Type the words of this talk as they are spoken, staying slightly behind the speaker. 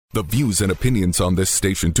The views and opinions on this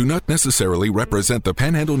station do not necessarily represent the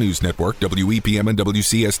Panhandle News Network, WEPM and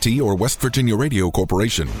WCST, or West Virginia Radio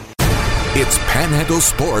Corporation. It's Panhandle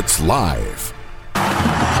Sports Live.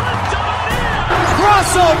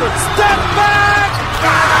 Crossover, step back,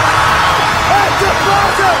 and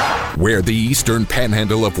deposit! Where the Eastern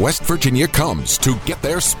Panhandle of West Virginia comes to get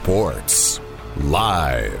their sports.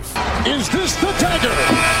 Live. Is this the dagger?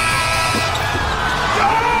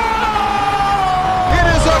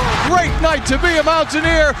 Great night to be a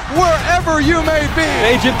Mountaineer wherever you may be.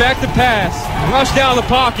 Agent back to pass. Rush down the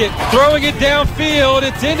pocket. Throwing it downfield.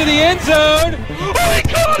 It's into the end zone. Oh, he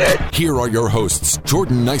caught it! Here are your hosts,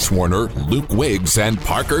 Jordan Nicewarner, Luke Wiggs, and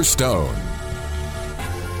Parker Stone.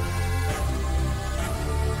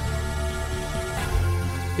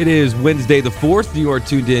 It is Wednesday the 4th. You are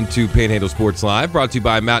tuned in to Panhandle Sports Live, brought to you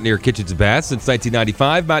by Mountaineer Kitchens and Baths. Since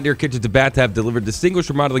 1995, Mountaineer Kitchens and Baths have delivered distinguished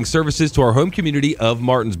remodeling services to our home community of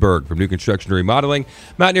Martinsburg. From new construction to remodeling,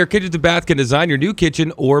 Mountaineer Kitchens and Baths can design your new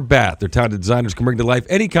kitchen or bath. Their talented designers can bring to life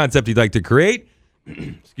any concept you'd like to create.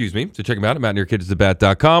 Excuse me. So check them out at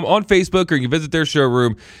MountaineerKitchensandBath.com on Facebook, or you can visit their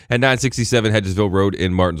showroom at 967 Hedgesville Road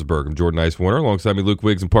in Martinsburg. I'm Jordan Nicewarner. Alongside me, Luke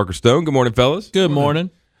Wiggs and Parker Stone. Good morning, fellas. Good morning.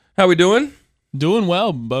 How we doing? Doing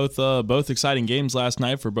well. Both exciting games last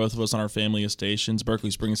night for both of us on our family stations. Berkeley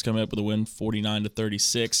Springs coming up with a win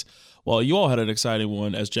 49-36. While you all had an exciting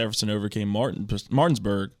one as Jefferson overcame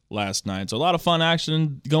Martinsburg last night. So a lot of fun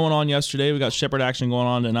action going on yesterday. We got Shepherd action going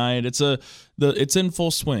on tonight. It's in full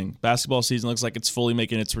swing. Basketball season looks like it's fully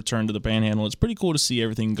making its return to the Panhandle. It's pretty cool to see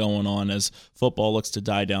everything going on as football looks to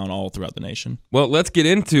die down all throughout the nation. Well, let's get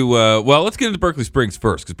into Berkeley Springs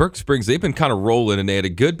first, because Berkeley Springs, they've been kind of rolling, and they had a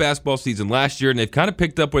good basketball season last year, and they've kind of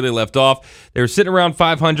picked up where they left off. They were sitting around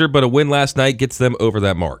 500, but a win last night gets them over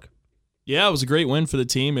that mark. Yeah, it was a great win for the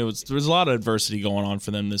team. There was a lot of adversity going on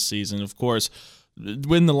for them this season. Of course,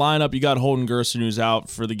 win the lineup, you got Holden Gerson, who's out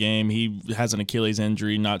for the game. He has an Achilles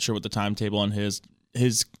injury. Not sure what the timetable on his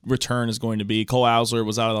return is going to be. Cole Ausler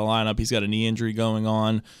was out of the lineup. He's got a knee injury going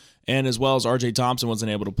on. And as well as R.J. Thompson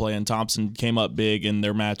wasn't able to play, and Thompson came up big in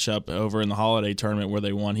their matchup over in the Holiday Tournament where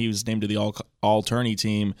they won. He was named to the all-tourney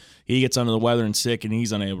team. He gets under the weather and sick, and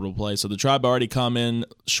he's unable to play. So the Tribe already come in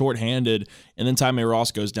shorthanded, and then Ty May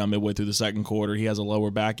Ross goes down midway through the second quarter. He has a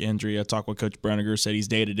lower back injury. I talked with Coach Brenniger, said he's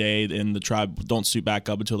day-to-day, and the Tribe don't suit back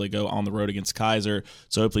up until they go on the road against Kaiser.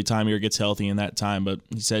 So hopefully Ty May gets healthy in that time. But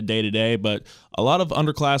he said day-to-day, but a lot of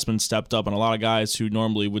underclassmen stepped up, and a lot of guys who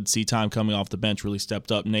normally would see time coming off the bench really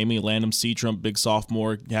stepped up, namely Landon Seatrum, big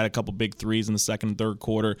sophomore, had a couple big threes in the second and third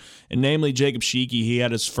quarter, and namely Jacob Sheeky. He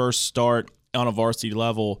had his first start on a varsity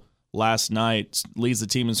level last night, leads the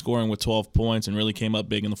team in scoring with 12 points, and really came up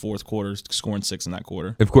big in the fourth quarter, scoring 6 in that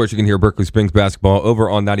quarter. Of course, you can hear Berkeley Springs basketball over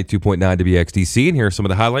on 92.9 WXDC, and here are some of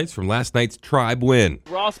the highlights from last night's Tribe win.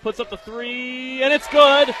 Ross puts up the three, and it's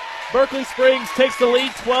good. Berkeley Springs takes the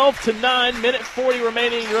lead 12-9, minute 40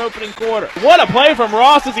 remaining in your opening quarter. What a play from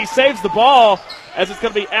Ross as he saves the ball, as it's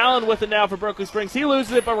going to be Allen with it now for Berkeley Springs. He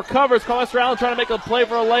loses it but recovers. Colester Allen trying to make a play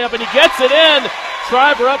for a layup, and he gets it in.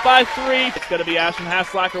 Tribe are up by 3. It's going to be Ashton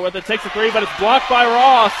Haslacker with it. Takes the 3, but it's blocked by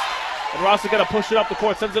Ross. And Ross is going to push it up the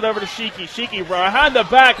court, sends it over to Sheeky. Sheeky behind the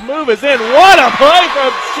back move is in. What a play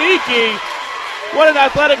from Sheeky. What an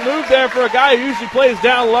athletic move there for a guy who usually plays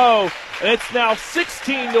down low. And it's now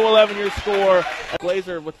 16-11 your score.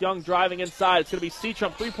 Glazer with Young driving inside. It's going to be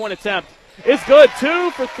Seatrum, 3-point attempt. It's good.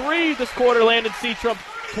 2 for 3 this quarter landed Seatrum.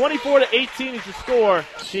 24-18 is your score.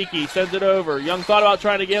 Sheeky sends it over. Young thought about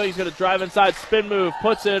trying to get it. He's going to drive inside, spin move,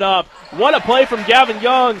 puts it up. What a play from Gavin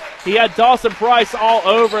Young. He had Dawson Price all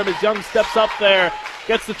over him as Young steps up there.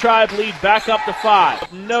 Gets the Tribe lead back up to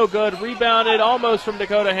 5. No good. Rebounded almost from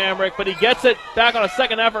Dakota Hamrick, but he gets it back on a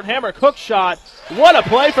second effort. Hamrick hook shot. What a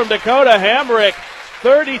play from Dakota Hamrick.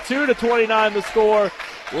 32-29 the score.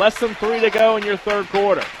 Less than 3 to go in your third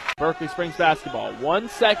quarter. Berkeley Springs basketball. 1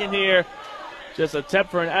 second here. Just a tip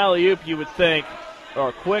for an alley-oop, you would think. Or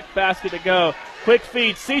a quick basket to go. Quick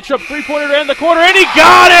feed. Seatrum, three-pointer to end the quarter, and he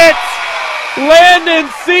got it! Landon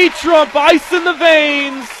Seatrum, ice in the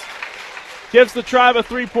veins. Gives the Tribe a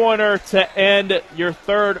three-pointer to end your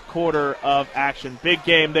third quarter of action. Big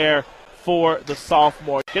game there for the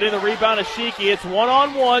sophomore. Getting the rebound to Sheeky. It's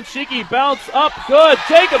one-on-one. Sheeky bounce up. Good.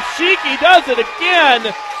 Jacob Sheeky does it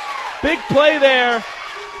again. Big play there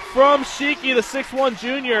from Sheeky, the 6'1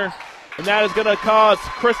 junior. And that is going to cause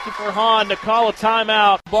Christopher Hahn to call a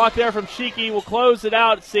timeout. Block there from Sheeky will close it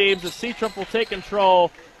out, it seems, as Seatrum will take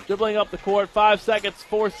control. Dribbling up the court, 5 seconds,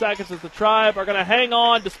 4 seconds as the Tribe are going to hang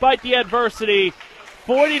on despite the adversity.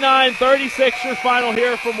 49-36 your final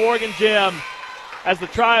here from Morgan Gym. as the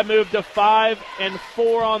Tribe moved to 5-4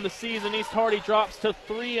 on the season. East Hardy drops to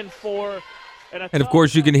 3-4. And, of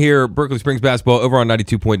course, you can hear Berkeley Springs basketball over on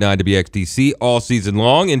 92.9 WXDC all season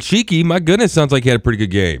long. And Shiki, my goodness, sounds like he had a pretty good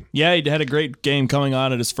game. Yeah, he had a great game coming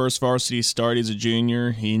on at his first varsity start. He's a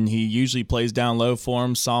junior. He usually plays down low for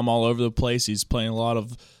him, saw him all over the place. He's playing a lot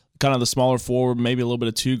of kind of the smaller forward, maybe a little bit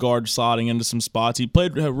of two-guard slotting into some spots. He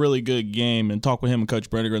played a really good game, and talked with him and Coach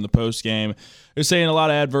Brenniger in the post game. They're saying a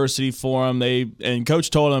lot of adversity for him. And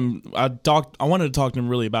Coach told him, I wanted to talk to him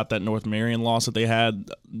really about that North Marion loss that they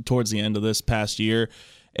had towards the end of this past year.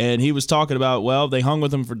 And he was talking about, well, they hung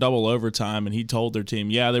with him for double overtime, and he told their team,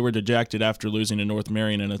 yeah, they were dejected after losing to North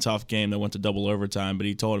Marion in a tough game that went to double overtime. But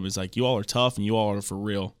he told him, he's like, you all are tough, and you all are for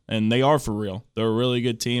real. And they are for real. They're a really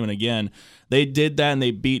good team. And, again, they did that, and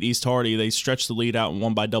they beat East Hardy. They stretched the lead out and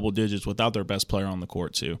won by double digits without their best player on the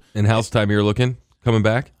court, too. And how's Tymier looking? Coming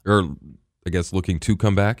back? Or I guess looking to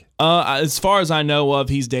come back? As far as I know of,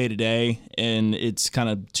 he's day-to-day, and it's kind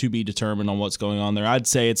of to be determined on what's going on there. I'd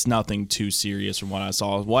say it's nothing too serious from what I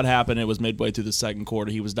saw. What happened, it was midway through the second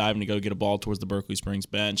quarter. He was diving to go get a ball towards the Berkeley Springs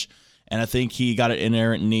bench, and I think he got an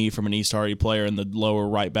inerrant knee from an East Hardy player in the lower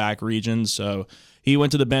right back region, so he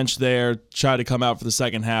went to the bench there, tried to come out for the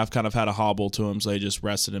second half, kind of had a hobble to him, so they just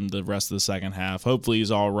rested him the rest of the second half. Hopefully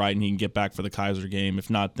he's all right and he can get back for the Kaiser game. If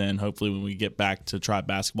not, then hopefully when we get back to Tribe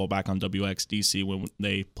Basketball back on WXDC when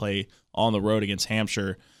they play on the road against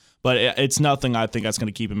Hampshire. But it's nothing I think that's going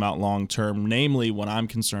to keep him out long term. Namely, what I'm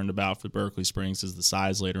concerned about for Berkeley Springs is the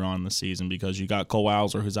size later on in the season, because you got Cole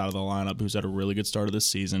Wowser, who's out of the lineup, who's had a really good start of this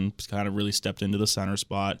season, kind of really stepped into the center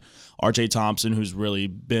spot. R.J. Thompson, who's really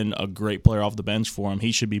been a great player off the bench for him,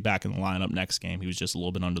 he should be back in the lineup next game. He was just a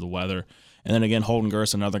little bit under the weather. And then again, Holden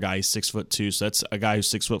Gerson, another guy, he's 6'2", so that's a guy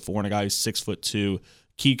who's 6'4" and a guy who's 6'2".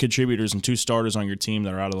 Key contributors and two starters on your team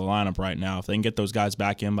that are out of the lineup right now. If they can get those guys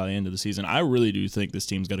back in by the end of the season, I really do think this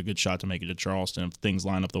team's got a good shot to make it to Charleston if things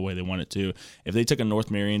line up the way they want it to. If they took a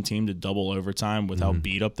North Marion team to double overtime with how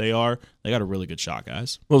beat up they are, they got a really good shot,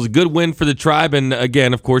 guys. Well, it was a good win for the Tribe, and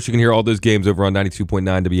again, of course, you can hear all those games over on 92.9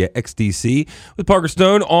 WXDC with Parker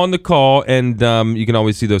Stone on the call, and you can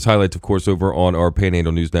always see those highlights, of course, over on our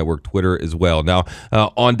Panhandle News Network Twitter as well. Now,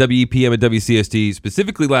 on WEPM and WCST,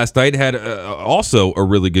 specifically last night, had also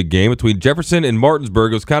a really good game between Jefferson and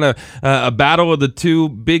Martinsburg. It was kind of a battle of the two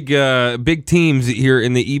big teams here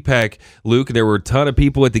in the EPAC, Luke. There were a ton of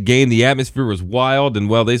people at the game. The atmosphere was wild, and,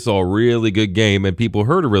 well, they saw a really good game, and people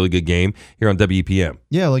heard a really good game here on WEPM.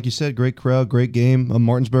 Yeah, like you said, great crowd, great game.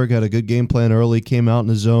 Martinsburg had a good game plan early, came out in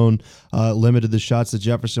the zone, limited the shots that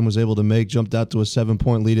Jefferson was able to make, jumped out to a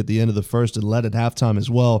 7-point lead at the end of the first and led at halftime as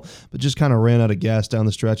well, but just kind of ran out of gas down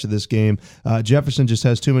the stretch of this game. Jefferson just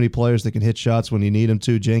has too many players that can hit shots when you need them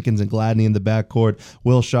to. Jenkins and Gladney in the backcourt.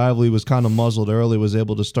 Will Shively was kind of muzzled early, was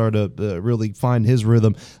able to start to really find his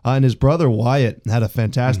rhythm. And his brother Wyatt had a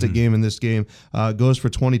fantastic game in this game, goes for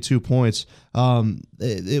 22 points.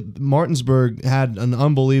 Martinsburg had an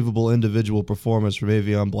unbelievable individual performance from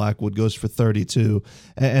Avion Blackwood, goes for 32.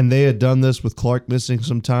 And they had done this with Clark missing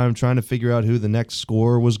some time, trying to figure out who the next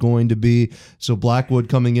scorer was going to be. So Blackwood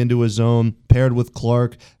coming into his own, paired with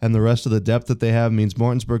Clark, and the rest of the depth that they have means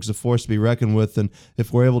Martinsburg's a force to be reckoned with. And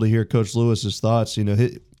if we're able to hear Coach Lewis's thoughts, you know,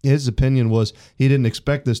 his opinion was he didn't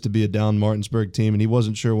expect this to be a down Martinsburg team, and he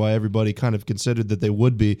wasn't sure why everybody kind of considered that they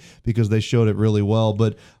would be, because they showed it really well.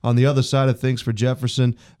 But on the other side of things for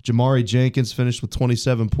Jefferson, Jamari Jenkins finished with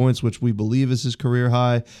 27 points, which we believe is his career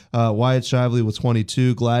high. Wyatt Shively with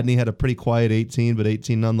 22. Gladney had a pretty quiet 18, but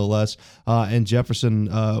 18 nonetheless. And Jefferson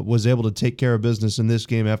was able to take care of business in this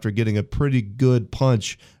game after getting a pretty good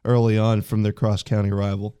punch early on from their cross-county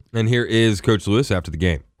rival. And here is Coach Lewis after the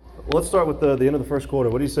game. Well, let's start with the end of the first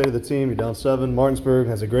quarter. What do you say to the team? You're down 7. Martinsburg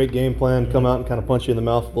has a great game plan. Come out and kind of punch you in the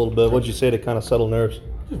mouth a little bit. What did you say to kind of settle nerves?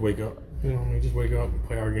 Just wake up. You know what I mean? Just wake up,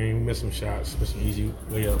 play our game. We missed some shots, missed some easy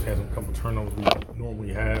layups, had a couple turnovers we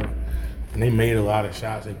normally have. And they made a lot of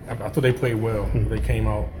shots. I thought they played well. They came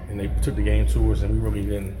out and they took the game to us, and we really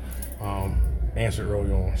didn't answer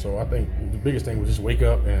early on. So I think the biggest thing was just wake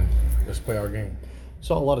up and just play our game.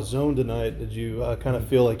 Saw a lot of zone tonight. Did you kind of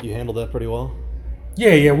feel like you handled that pretty well?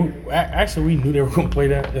 Yeah. We knew they were going to play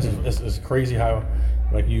that. It's crazy how,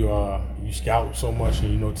 like, you scout so much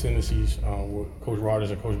and you know tendencies with Coach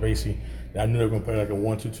Rogers and Coach Basie. I knew they were going to play like a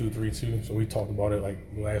 1-2-2-3-2. So we talked about it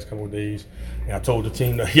like the last couple of days. And I told the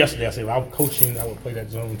team that yesterday, I said, if I was coaching, I would play that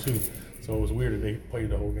zone too. So it was weird that they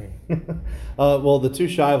played the whole game. Well, the two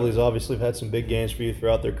Shiveleys obviously have had some big games for you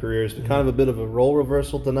throughout their careers, but kind of a bit of a role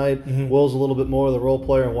reversal tonight. Will's a little bit more of the role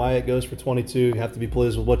player, and Wyatt goes for 22. You have to be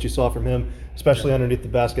pleased with what you saw from him, especially underneath the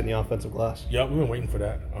basket in the offensive glass. Yeah, we've been waiting for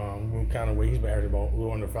that. We've been kind of waiting. He's been averaging about a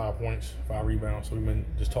little under 5 points, 5 rebounds. So we've been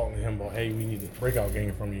just talking to him about, hey, we need a breakout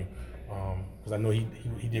game from you. Because I know he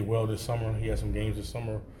did well this summer. He had some games this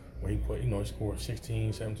summer where he put, he scored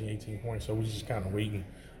 16, 17, 18 points. So we're just kind of waiting.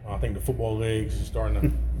 I think the football legs is starting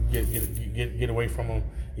to get away from him.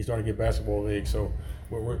 He's starting to get basketball legs. So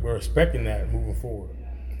we're expecting that moving forward.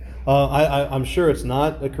 I'm sure it's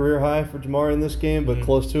not a career high for Jamari in this game, but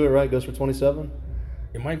close to it, right? Goes for 27?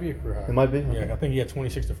 It might be a career high. It might be? Okay. Yeah, I think he had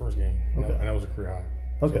 26 the first game, and that was a career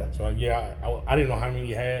high. Okay. So yeah, I didn't know how many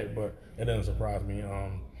he had, but that doesn't surprise me.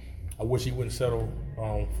 I wish he wouldn't settle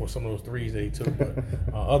for some of those threes that he took. But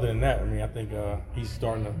other than that, I mean, I think he's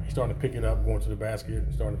starting to pick it up, going to the basket,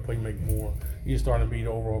 starting to make more. He's starting to be the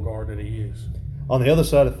overall guard that he is. On the other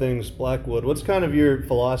side of things, Blackwood, what's kind of your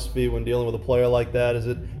philosophy when dealing with a player like that? Is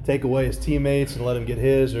it take away his teammates and let him get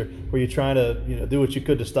his, or were you trying to do what you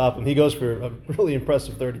could to stop him? He goes for a really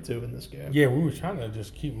impressive 32 in this game. Yeah, we were trying to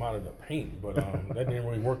just keep him out of the paint, but that didn't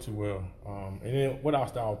really work too well. And then with our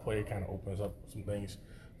style of play, it kind of opens up some things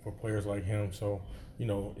for players like him. So,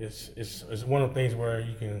 it's one of the things where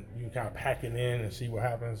you can kind of pack it in and see what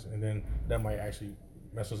happens, and then that might actually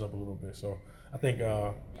mess us up a little bit. So I think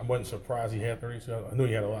I wasn't surprised he had 32. I knew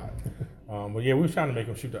he had a lot. But yeah, we were trying to make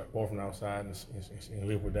him shoot that ball from the outside and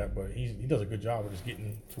live with that. But he does a good job of just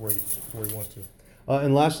getting to where he wants to.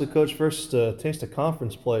 And lastly, Coach, first taste of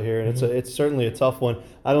conference play here, and it's certainly a tough one.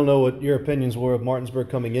 I don't know what your opinions were of Martinsburg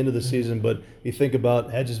coming into the season, but you think about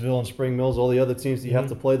Hedgesville and Spring Mills, all the other teams that you have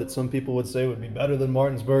to play that some people would say would be better than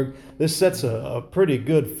Martinsburg. This sets a pretty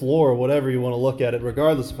good floor, whatever you want to look at it.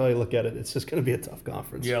 Regardless of how you look at it, it's just going to be a tough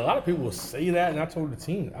conference. Yeah, a lot of people will say that, and I told the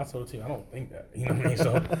team, I don't think that. You know what I mean?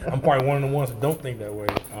 So I'm probably one of the ones that don't think that way.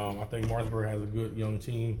 I think Martinsburg has a good young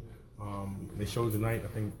team. They showed tonight. I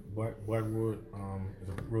think Blackwood is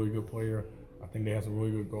a really good player. I think they have some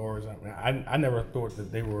really good guards. I never thought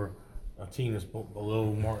that they were a team that's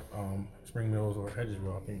below Spring Mills or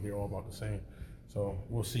Hedgesville. I think they're all about the same. So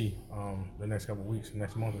we'll see the next couple of weeks,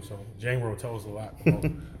 next month or so. January will tell us a lot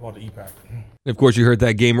about the EPAC. Of course, you heard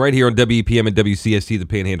that game right here on WEPM and WCST, the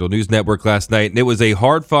Panhandle News Network, last night. And it was a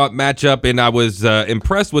hard-fought matchup, and I was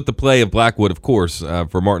impressed with the play of Blackwood, of course,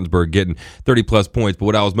 for Martinsburg getting 30-plus points. But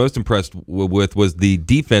what I was most impressed with was the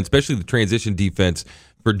defense, especially the transition defense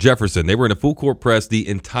for Jefferson. They were in a full court press the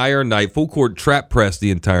entire night, full court trap press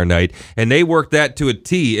the entire night, and they worked that to a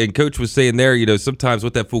T. And Coach was saying there, sometimes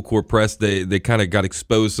with that full court press, they kind of got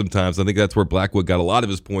exposed sometimes. I think that's where Blackwood got a lot of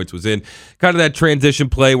his points, was in kind of that transition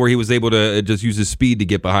play where he was able to just use his speed to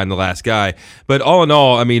get behind the last guy. But all in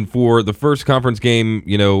all, I mean, for the first conference game,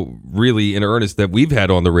 really in earnest that we've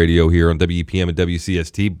had on the radio here on WEPM and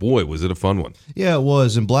WCST, boy, was it a fun one. Yeah, it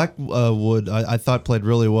was. And Blackwood, I thought, played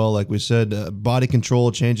really well. Like we said, body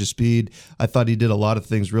control, change of speed. I thought he did a lot of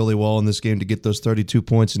things really well in this game to get those 32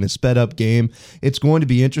 points in a sped-up game. It's going to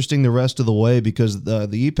be interesting the rest of the way because the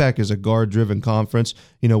EPAC is a guard-driven conference.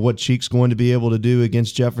 What Cheek's going to be able to do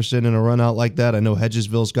against Jefferson in a run-out like that. I know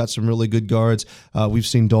Hedgesville's got some really good guards. We've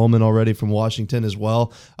seen Dolman already from Washington as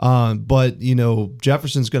well. But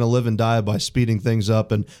Jefferson's going to live and die by speeding things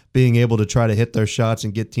up and being able to try to hit their shots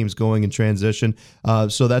and get teams going in transition.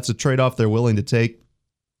 So that's a trade-off they're willing to take.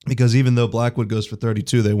 Because even though Blackwood goes for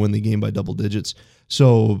 32, they win the game by double digits.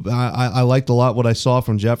 So I liked a lot what I saw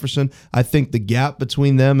from Jefferson. I think the gap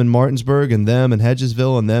between them and Martinsburg and them and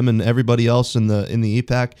Hedgesville and them and everybody else in the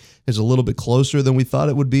EPAC is a little bit closer than we thought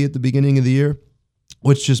it would be at the beginning of the year,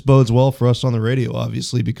 which just bodes well for us on the radio,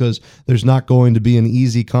 obviously, because there's not going to be an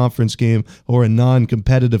easy conference game or a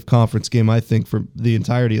non-competitive conference game, I think, for the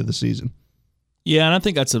entirety of the season. Yeah, and I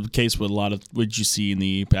think that's the case with a lot of what you see in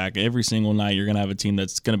the EPAC. Every single night you're going to have a team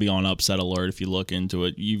that's going to be on upset alert if you look into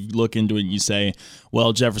it. You look into it and you say,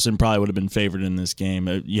 well, Jefferson probably would have been favored in this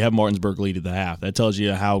game. You have Martinsburg lead at the half. That tells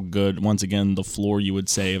you how good, once again, the floor you would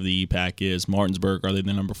say of the EPAC is. Martinsburg, are they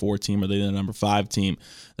the number 4 team? Are they the number 5 team?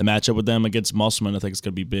 The matchup with them against Musselman, I think it's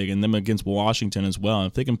going to be big, and them against Washington as well. And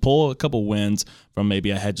if they can pull a couple wins from maybe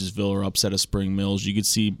a Hedgesville or upset of Spring Mills, you could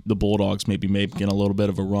see the Bulldogs maybe making a little bit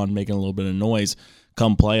of a run, making a little bit of noise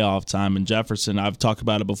come playoff time. And Jefferson, I've talked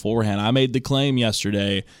about it beforehand. I made the claim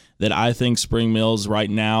yesterday that I think Spring Mills right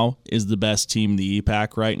now is the best team in the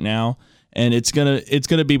EPAC right now, and it's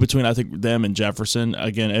gonna be between, I think, them and Jefferson.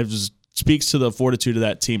 Again, it just speaks to the fortitude of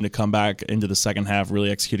that team to come back into the second half, really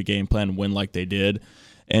execute a game plan, and win like they did.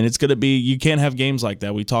 And it's going to be, you can't have games like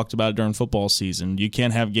that. We talked about it during football season. You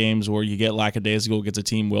can't have games where you get lackadaisical against a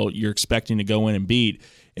team you're expecting to go in and beat,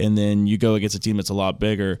 and then you go against a team that's a lot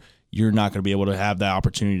bigger. You're not going to be able to have that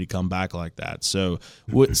opportunity to come back like that. So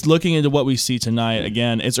looking into what we see tonight,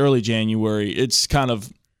 again, it's early January. It's kind of,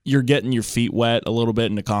 you're getting your feet wet a little bit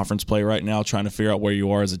into conference play right now, trying to figure out where you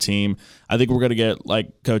are as a team. I think we're going to get,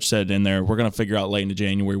 like Coach said in there, we're going to figure out late into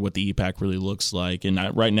January what the EPAC really looks like. And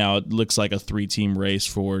right now it looks like a 3-team race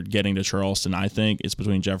for getting to Charleston. I think it's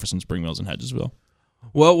between Jefferson, Spring Mills, and Hedgesville.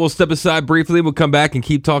 Well, we'll step aside briefly. We'll come back and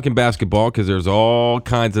keep talking basketball because there's all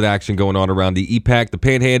kinds of action going on around the EPAC, the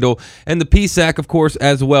Panhandle, and the PSAC, of course,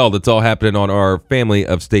 as well. That's all happening on our family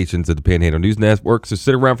of stations at the Panhandle News Network. So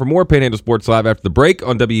sit around for more Panhandle Sports Live after the break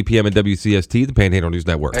on WEPM and WCST, the Panhandle News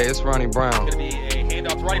Network. Hey, it's Ronnie Brown. It's going to be a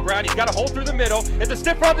handoff to Ronnie Brown. He's got a hole through the middle. It's a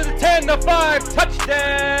stiff run to the 10, the 5,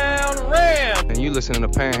 touchdown, Ram. And you listening to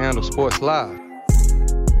Panhandle Sports Live.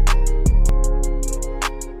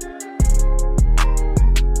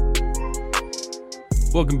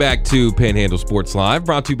 Welcome back to Panhandle Sports Live,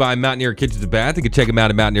 brought to you by Mountaineer Kitchens and Bath. You can check them out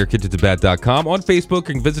at mountaineerkitchensandbath.com. On Facebook,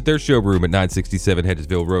 you can visit their showroom at 967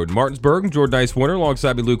 Hedgesville Road in Martinsburg. I'm Jordan Nicewarner,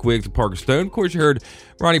 alongside me Luke Wiggs and Parker Stone. Of course, you heard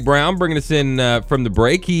Ronnie Brown bringing us in from the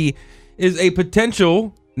break. He is a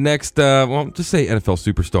potential next, just say NFL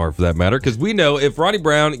superstar for that matter, because we know if Ronnie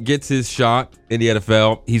Brown gets his shot in the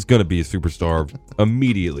NFL, he's going to be a superstar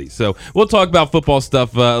immediately. So we'll talk about football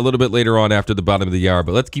stuff a little bit later on after the bottom of the hour,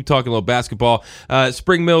 but let's keep talking a little basketball.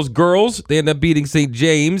 Spring Mills girls, they end up beating St.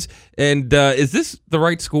 James, and is this the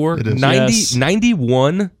right score? It is.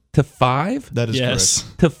 91-5? That is Yes.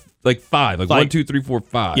 correct. To 5, like 1, 2, 3, 4,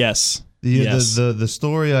 5. Yes. The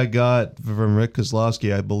story I got from Rick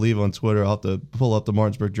Kozlowski, I believe on Twitter, I'll have to pull up the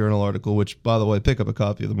Martinsburg Journal article, which, by the way, pick up a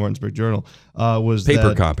copy of the Martinsburg Journal, was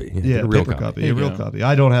Paper copy. Yeah, a real paper copy. A real copy.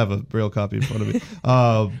 I don't have a real copy in front of me.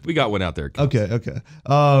 We got one out there. Okay.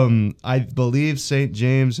 I believe St.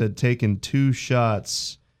 James had taken 2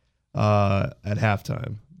 shots at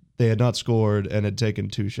halftime. They had not scored and had taken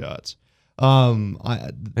 2 shots.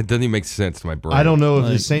 It doesn't even make sense to my brain. I don't know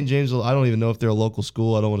if it's St. James. I don't even know if they're a local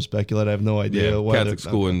school. I don't want to speculate. I have no idea. Yeah, Catholic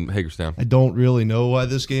school in Hagerstown. I don't really know why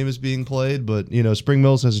this game is being played, but Spring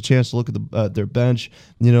Mills has a chance to look at their bench.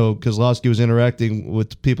 Kozlowski was interacting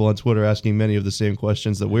with people on Twitter, asking many of the same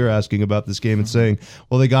questions that we're asking about this game, and saying,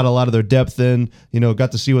 well, they got a lot of their depth in.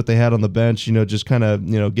 Got to see what they had on the bench. Just kind of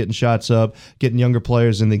getting shots up, getting younger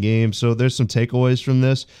players in the game. So there's some takeaways from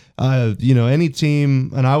this. Any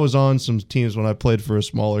team, and I was on some teams when I played for a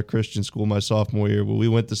smaller Christian school my sophomore year, but we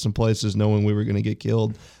went to some places knowing we were going to get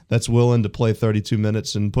killed. That's willing to play 32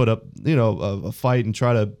 minutes and put up, a fight and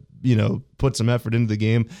try to, put some effort into the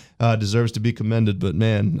game, deserves to be commended. But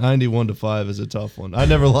man, 91-5 is a tough one. I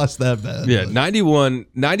never lost that bad. Yeah, 91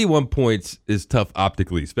 points is tough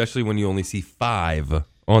optically, especially when you only see 5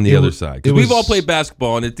 on the other side. Because we've all played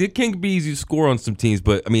basketball, and it can be easy to score on some teams,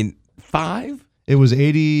 but 5? It was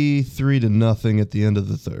 83-0 at the end of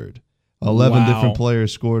the third. 11 different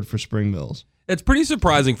players scored for Spring Mills. It's pretty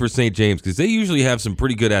surprising for St. James because they usually have some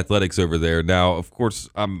pretty good athletics over there. Now, of course,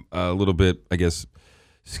 I'm a little bit,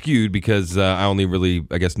 skewed because I only really,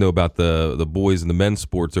 know about the boys and the men's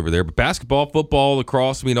sports over there. But basketball, football,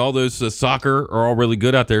 lacrosse, all those soccer are all really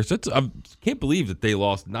good out there. So I can't believe that they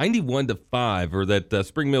lost 91-5 or that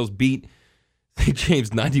Spring Mills beat St.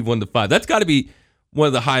 James 91-5. That's got to be one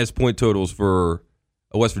of the highest point totals for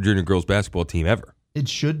a West Virginia girls basketball team ever. It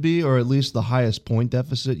should be, or at least the highest point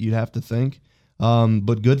deficit, you'd have to think.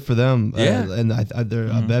 But good for them. Yeah. And they're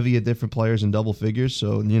a bevy of different players in double figures,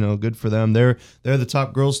 so good for them. They're the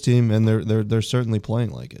top girls team, and they're certainly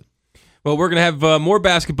playing like it. Well, we're going to have more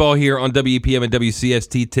basketball here on WEPM and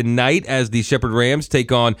WCST tonight as the Shepherd Rams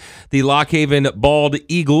take on the Lock Haven Bald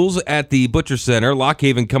Eagles at the Butcher Center. Lock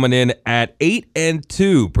Haven coming in at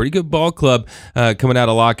 8-2. Pretty good ball club coming out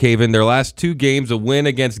of Lock Haven. Their last 2 games, a win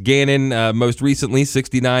against Gannon most recently,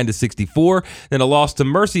 69-64. Then a loss to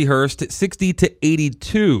Mercyhurst,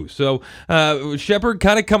 60-82. So Shepherd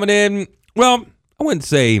kind of coming in, well, I wouldn't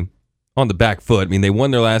say on the back foot. They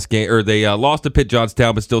won their last game, or they lost to Pitt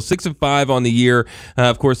Johnstown, but still 6-5 on the year.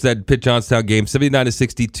 Of course, that Pitt Johnstown game,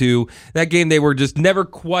 79-62. That game, they were just never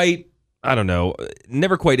quite,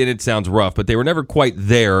 never quite in. It sounds rough, but they were never quite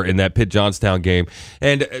there in that Pitt Johnstown game.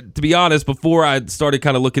 And to be honest, before I started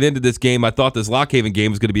kind of looking into this game, I thought this Lock Haven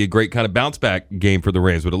game was going to be a great kind of bounce back game for the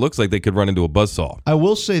Rams, but it looks like they could run into a buzzsaw. I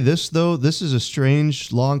will say this, though. This is a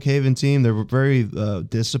strange Lock Haven team. They're very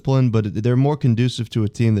disciplined, but they're more conducive to a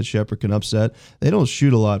team that Shepherd can upset. They don't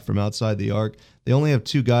shoot a lot from outside the arc. They only have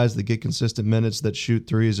 2 guys that get consistent minutes that shoot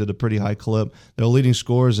threes at a pretty high clip. Their leading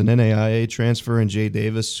scorer is an NAIA transfer in Jay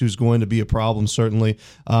Davis, who's going to be a problem, certainly.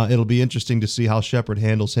 It'll be interesting to see how Shepherd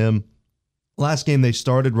handles him. Last game they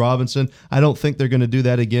started Robinson. I don't think they're going to do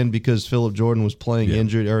that again because Philip Jordan was playing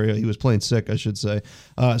injured, or he was playing sick, I should say.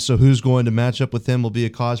 So who's going to match up with him will be a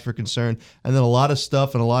cause for concern. And then a lot of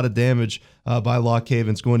stuff and a lot of damage by Lock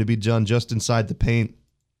Haven is going to be done just inside the paint.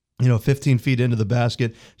 15 feet into the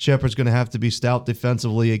basket. Shepherd's going to have to be stout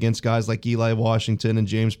defensively against guys like Eli Washington and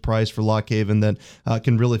James Price for Lock Haven that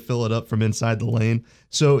can really fill it up from inside the lane.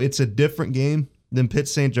 So it's a different game than Pitt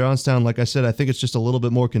St. Johnstown. Like I said, I think it's just a little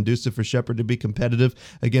bit more conducive for Shepherd to be competitive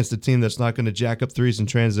against a team that's not going to jack up threes in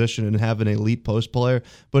transition and have an elite post player,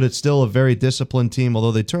 but it's still a very disciplined team,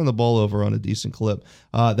 although they turn the ball over on a decent clip.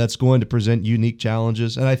 That's going to present unique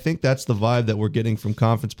challenges, and I think that's the vibe that we're getting from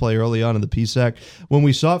conference play early on in the PSAC. When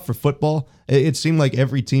we saw it for football, it seemed like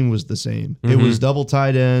every team was the same. It was double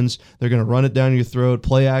tight ends. They're going to run it down your throat,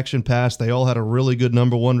 play action pass. They all had a really good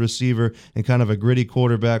number 1 receiver and kind of a gritty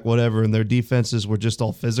quarterback, whatever, and their defenses were just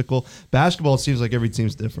all physical. Basketball, it seems like every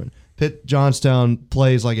team's different. Pitt Johnstown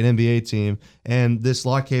plays like an NBA team, and this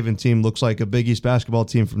Lock Haven team looks like a Big East basketball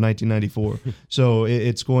team from 1994. So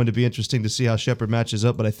it's going to be interesting to see how Shepherd matches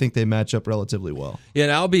up, but I think they match up relatively well. Yeah,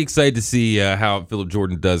 and I'll be excited to see how Philip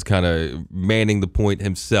Jordan does kind of manning the point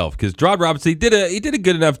himself, because Rod Robinson, he did a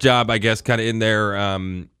good enough job, I guess, kind of in there.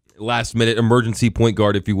 Last-minute emergency point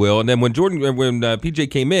guard, if you will. And then when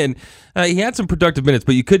PJ came in, he had some productive minutes,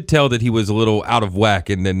 but you could tell that he was a little out of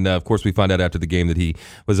whack. And then, of course, we find out after the game that he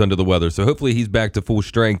was under the weather. So hopefully he's back to full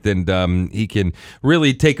strength and he can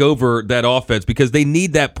really take over that offense because they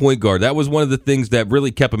need that point guard. That was one of the things that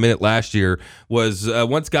really kept him in it last year was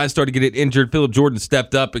once guys started getting injured, Philip Jordan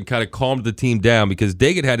stepped up and kind of calmed the team down because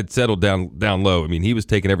Daggett had it settled down low. I mean, he was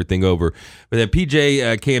taking everything over. But then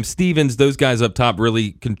PJ, Cam Stevens, those guys up top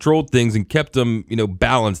really controlled things and kept them,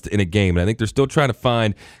 balanced in a game. And I think they're still trying to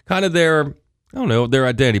find kind of their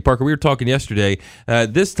identity. Parker, we were talking yesterday.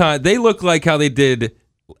 This time, they look like how they did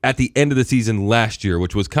at the end of the season last year,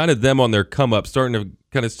 which was kind of them on their come up, starting to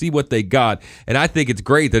kind of see what they got. And I think it's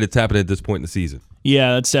great that it's happening at this point in the season.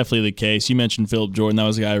 Yeah, that's definitely the case. You mentioned Philip Jordan. That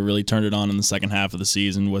was the guy who really turned it on in the second half of the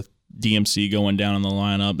season with DMC going down in the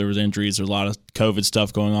lineup. There was injuries. There was a lot of COVID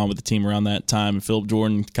stuff going on with the team around that time. And Philip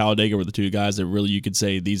Jordan, Kyle Daggett were the 2 guys that really you could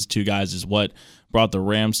say these 2 guys is what brought the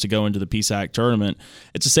Rams to go into the PSAC tournament.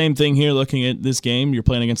 It's the same thing here looking at this game. You're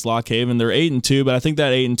playing against Lock Haven. They're 8-2, but I think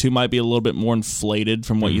that 8-2 might be a little bit more inflated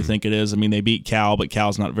from what you think it is. I mean, they beat Cal, but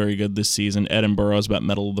Cal's not very good this season. Edinburgh's about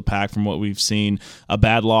middle of the pack from what we've seen. A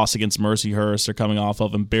bad loss against Mercyhurst they're coming off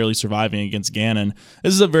of and barely surviving against Gannon.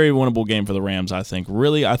 This is a very winnable game for the Rams, I think.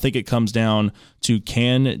 Really, I think it comes down to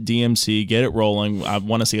can DMC get it rolling. I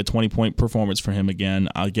want to see a 20-point performance for him again.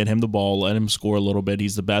 I'll get him the ball, let him score a little bit.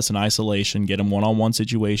 He's the best in isolation. Get him one-on-one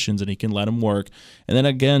situations, and he can let him work. And then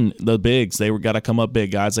again, the bigs, they got to come up big.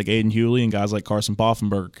 Guys like Aiden Hewley and guys like Carson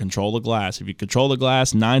Poffenberger control the glass. If you control the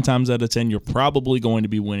glass 9 times out of 10, you're probably going to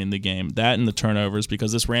be winning the game. That and the turnovers,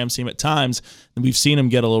 because this Rams team at times, we've seen them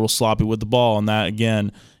get a little sloppy with the ball, and that,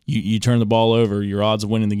 again, you turn the ball over, your odds of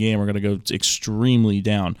winning the game are going to go extremely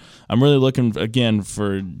down. I'm really looking, again,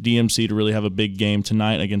 for DMC to really have a big game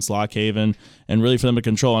tonight against Lock Haven and really for them to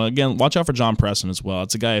control. And, again, watch out for John Preston as well.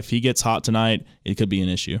 It's a guy, if he gets hot tonight, it could be an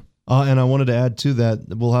issue. And I wanted to add to that,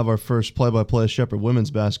 we'll have our first play-by-play Shepherd women's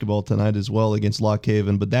basketball tonight as well against Lock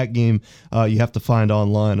Haven. But that game you have to find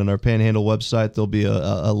online. On our Panhandle website, there'll be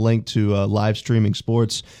a link to live streaming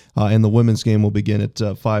sports, and the women's game will begin at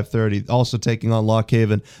 5:30. Also taking on Lock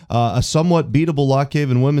Haven, a somewhat beatable Lock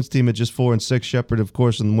Haven women's team at just 4-6. Shepherd, of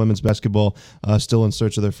course, in women's basketball, still in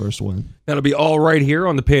search of their first win. That'll be all right here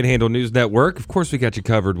on the Panhandle News Network. Of course, we got you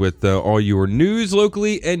covered with all your news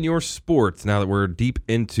locally and your sports now that we're deep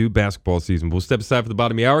into basketball season. We'll step aside for the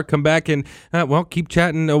bottom of the hour, come back and, keep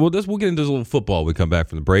chatting. We'll get into a little football when we come back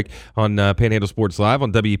from the break on Panhandle Sports Live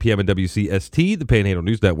on WPM and WCST, the Panhandle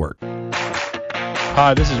News Network.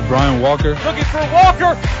 Hi, this is Brian Walker. Looking for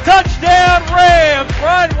Walker. Touchdown Rams.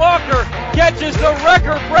 Brian Walker catches the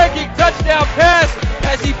record-breaking touchdown pass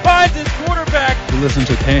as he finds his quarterback. You listen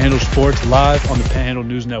to Panhandle Sports Live on the Panhandle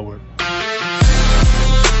News Network.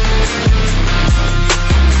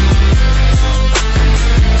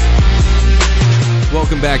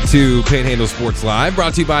 Welcome back to Panhandle Sports Live,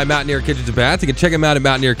 brought to you by Mountaineer Kitchens and Baths. You can check them out at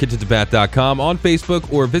mountaineerkitchensandbath.com on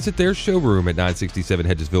Facebook or visit their showroom at 967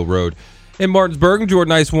 Hedgesville Road in Martinsburg.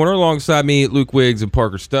 Jordan Nicewarner alongside me, Luke Wiggs and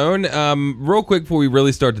Parker Stone. Real quick before we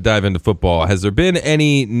really start to dive into football, has there been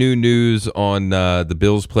any new news on the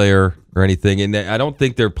Bills player or anything. And I don't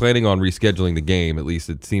think they're planning on rescheduling the game, at least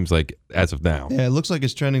it seems like as of now. Yeah, it looks like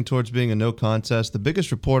it's trending towards being a no contest. The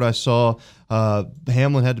biggest report I saw,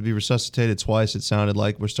 Hamlin had to be resuscitated twice, it sounded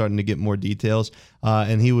like. We're starting to get more details.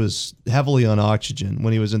 And he was heavily on oxygen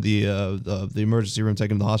when he was in the emergency room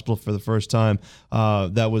taken to the hospital for the first time.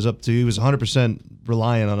 That was he was 100%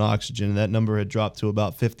 reliant on oxygen, and that number had dropped to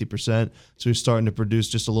about 50%. So he's starting to produce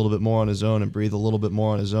just a little bit more on his own and breathe a little bit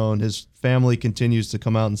more on his own. His family continues to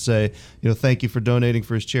come out and say, thank you for donating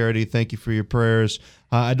for his charity. Thank you for your prayers.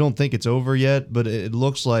 I don't think it's over yet, but it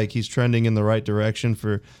looks like he's trending in the right direction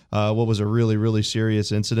for what was a really, really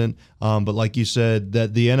serious incident. But like you said,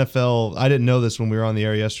 that the NFL, I didn't know this when we were on the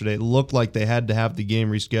air yesterday, it looked like they had to have the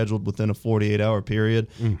game rescheduled within a 48-hour period.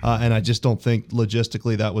 And I just don't think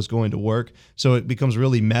logistically that was going to work. So it becomes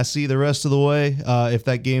really messy the rest of the way if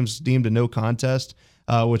that game's deemed a no contest.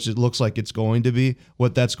 Which it looks like it's going to be,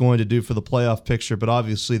 what that's going to do for the playoff picture. But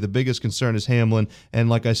obviously the biggest concern is Hamlin. And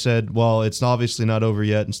like I said, while it's obviously not over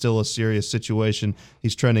yet and still a serious situation,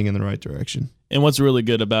 he's trending in the right direction. And what's really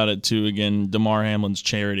good about it, too, again, Damar Hamlin's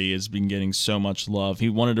charity has been getting so much love. He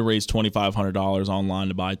wanted to raise $2,500 online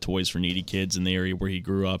to buy toys for needy kids in the area where he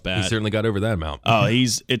grew up at. He certainly got over that amount. Oh,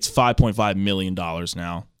 it's $5.5 million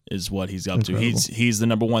now. Is what he's up Incredible. to. He's the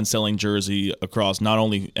number one selling jersey across not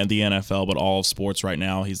only the NFL but all of sports right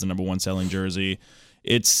now. He's the number one selling jersey.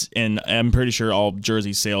 And I'm pretty sure all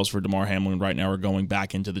jersey sales for Damar Hamlin right now are going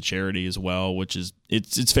back into the charity as well, which is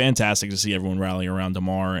it's fantastic to see everyone rally around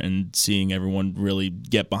Damar and seeing everyone really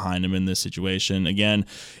get behind him in this situation. Again,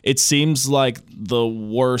 it seems like the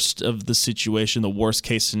worst of the situation, the worst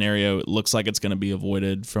case scenario, it looks like it's going to be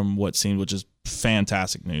avoided from what seemed, which is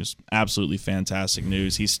fantastic news. Absolutely fantastic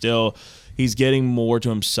news. He's getting more to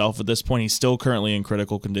himself at this point. He's still currently in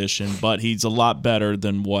critical condition, but he's a lot better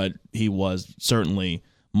than what he was certainly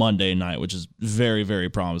Monday night, which is very, very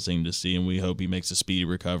promising to see, and we hope he makes a speedy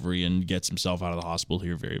recovery and gets himself out of the hospital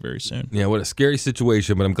here very, very soon. Yeah, what a scary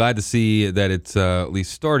situation, but I'm glad to see that it's at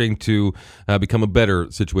least starting to become a better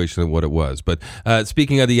situation than what it was. But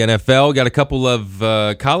speaking of the NFL, got a couple of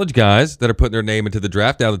college guys that are putting their name into the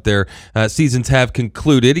draft now that their seasons have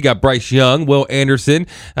concluded. You got Bryce Young, Will Anderson,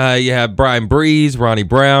 you have Brian Breeze, Ronnie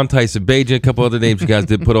Brown, Tyson Bagent, a couple other names you guys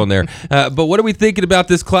did put on there. But what are we thinking about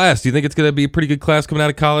this class? Do you think it's going to be a pretty good class coming out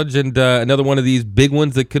of college and another one of these big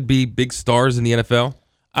ones that could be big stars in the NFL?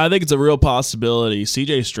 I think it's a real possibility.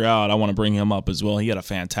 C.J. Stroud, I want to bring him up as well. He had a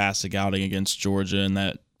fantastic outing against Georgia in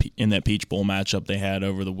that Peach Bowl matchup they had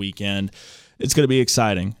over the weekend. It's going to be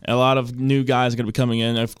exciting. A lot of new guys are going to be coming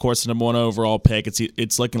in. Of course, the number one overall pick.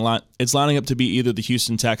 It's lining up to be either the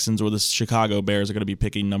Houston Texans or the Chicago Bears are going to be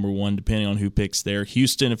picking number one, depending on who picks there.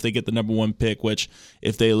 Houston, if they get the number one pick, which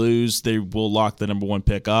if they lose, they will lock the number one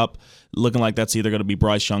pick up. Looking like that's either going to be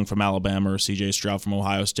Bryce Young from Alabama or C.J. Stroud from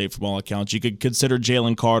Ohio State from all accounts. You could consider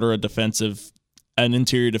Jalen Carter an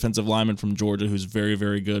interior defensive lineman from Georgia who's very,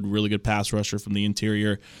 very good, really good pass rusher from the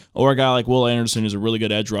interior, or a guy like Will Anderson who's a really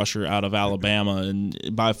good edge rusher out of Alabama and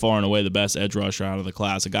by far and away the best edge rusher out of the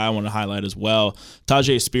class. A guy I want to highlight as well,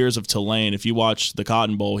 Tajay Spears of Tulane. If you watch the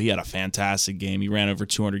Cotton Bowl, he had a fantastic game. He ran over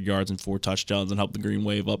 200 yards and 4 touchdowns and helped the Green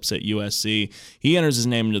Wave upset USC. He enters his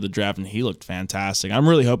name into the draft, and he looked fantastic. I'm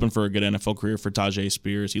really hoping for a good NFL career for Tajay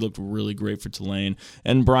Spears. He looked really great for Tulane.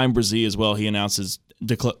 And Brian Brzee as well. He announced his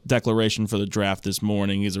declaration for the draft this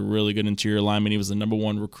morning. He's a really good interior lineman. He was the number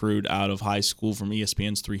one recruit out of high school from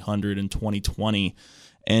ESPN's 300 in 2020.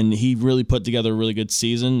 And he really put together a really good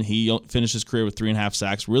season. He finished his career with 3.5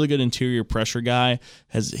 sacks. Really good interior pressure guy.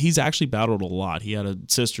 He's actually battled a lot. He had a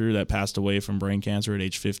sister that passed away from brain cancer at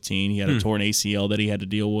age 15. He had a torn ACL that he had to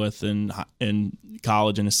deal with in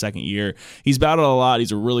college in his second year. He's battled a lot.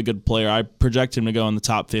 He's a really good player. I project him to go in the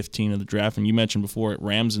top 15 of the draft. And you mentioned before at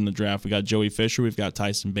Rams in the draft, we got Joey Fisher. We've got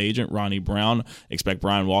Tyson Bagent, Ronnie Brown. Expect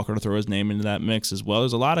Brian Walker to throw his name into that mix as well.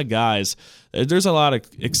 There's a lot of guys. There's a lot of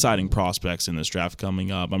exciting prospects in this draft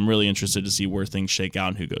coming up. I'm really interested to see where things shake out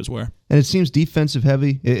and who goes where. And it seems defensive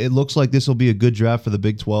heavy. It looks like this will be a good draft for the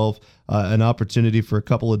Big 12. An opportunity for a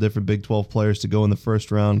couple of different Big 12 players to go in the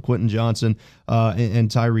first round. Quentin Johnson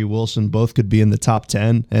and Tyree Wilson both could be in the top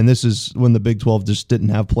 10. And this is when the Big 12 just didn't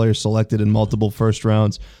have players selected in multiple first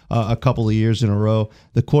rounds a couple of years in a row.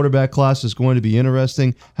 The quarterback class is going to be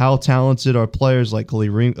interesting. How talented are players like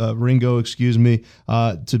Ringo,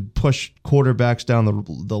 to push quarterbacks down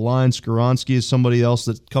the line. Skoronski is somebody else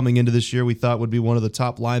that's coming into this year we thought would be one of the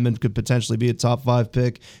top linemen, could potentially be a top 5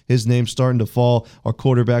 pick. His name's starting to fall. Are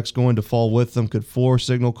quarterbacks going to to fall with them? Could 4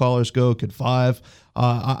 signal callers go? Could 5?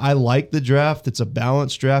 I like the draft. It's a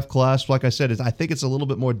balanced draft class. Like I said, I think it's a little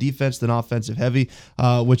bit more defense than offensive heavy,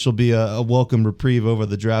 which will be a welcome reprieve over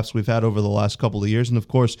the drafts we've had over the last couple of years. And, of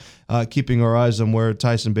course, keeping our eyes on where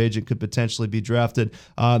Tyson Bagent could potentially be drafted.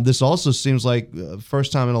 This also seems like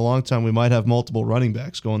first time in a long time we might have multiple running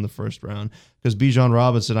backs go in the first round, because Bijan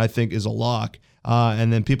Robinson, I think, is a lock.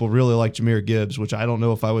 And then people really like Jahmyr Gibbs, which I don't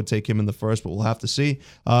know if I would take him in the first, but we'll have to see.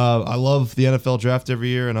 I love the NFL draft every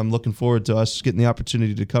year, and I'm looking forward to us getting the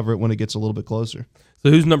opportunity to cover it when it gets a little bit closer. So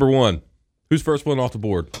who's number one? Who's first one off the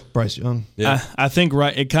board? Bryce Young. Yeah. I think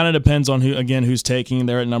it kind of depends on who's taking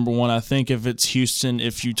there at number one. I think if it's Houston,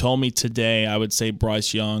 if you told me today, I would say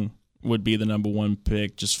Bryce Young would be the number one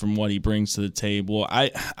pick just from what he brings to the table. I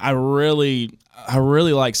really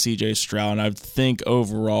like C.J. Stroud, and I think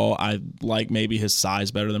overall I like maybe his size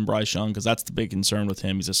better than Bryce Young, because that's the big concern with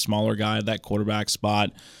him. He's a smaller guy at that quarterback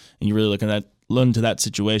spot, and you're really looking into that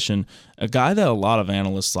situation. A guy that a lot of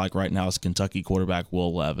analysts like right now is Kentucky quarterback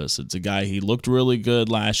Will Levis. It's a guy, he looked really good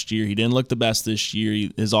last year. He didn't look the best this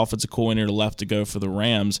year. His offensive coordinator left to go for the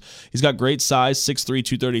Rams. He's got great size, 6'3",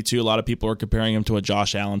 232. A lot of people are comparing him to a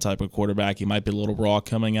Josh Allen type of quarterback. He might be a little raw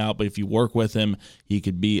coming out, but if you work with him, he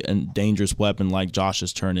could be a dangerous weapon like Josh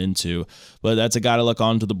has turned into. But that's a guy to look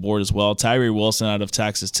onto the board as well. Tyree Wilson out of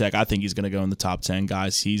Texas Tech, I think he's going to go in the top 10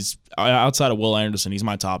 guys. He's outside of Will Anderson, he's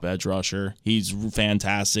my top edge rusher. He's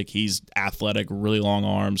fantastic. He's athletic, really long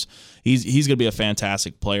arms. He's going to be a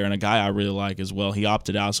fantastic player, and a guy I really like as well. He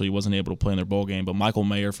opted out, so he wasn't able to play in their bowl game. But Michael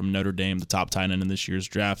Mayer from Notre Dame, the top tight end in this year's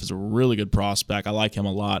draft, is a really good prospect. I like him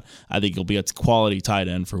a lot. I think he'll be a quality tight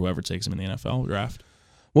end for whoever takes him in the NFL draft.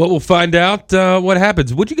 Well, we'll find out what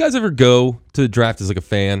happens. Would you guys ever go to the draft as like a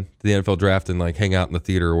fan, to the NFL draft, and like hang out in the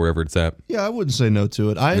theater or wherever it's at? Yeah, I wouldn't say no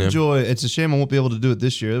to it. I enjoy it. It's a shame I won't be able to do it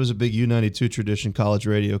this year. It was a big U92 tradition, college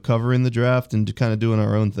radio, covering the draft and kind of doing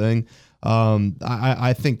our own thing.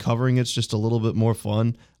 I think covering it's just a little bit more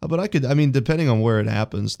fun. But depending on where it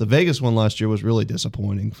happens. The Vegas one last year was really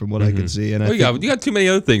disappointing from what I could see. And you got too many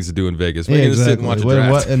other things to do in Vegas. Yeah, exactly. Sit and watch a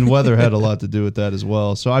draft. And weather had a lot to do with that as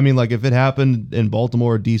well. So, if it happened in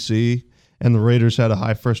Baltimore or D.C., and the Raiders had a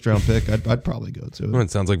high first-round pick, I'd probably go to it. Well, it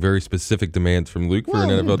sounds like very specific demands from Luke for an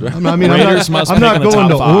NFL draft. I'm not going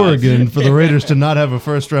to Oregon for the Raiders to not have a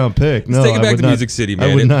first-round pick. No, take it back to Music City, man.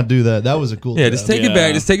 I would not do that. That was a cool draft. Just take it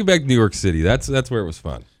back. Just take it back to New York City. That's where it was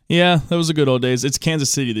fun. Yeah, that was the good old days. It's Kansas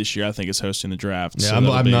City this year, I think, is hosting the draft. Yeah,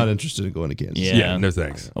 so I'm not interested in going to Kansas City. Yeah, no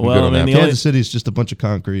thanks. Well, Kansas City is just a bunch of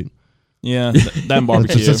concrete. Yeah, that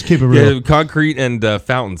barbecue. Let's keep it real. Yeah, concrete and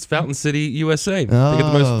fountains. Fountain City, USA. They get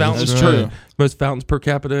the most fountains. That's true. Most fountains per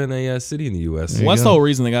capita in a city in the U.S. Well, that's the whole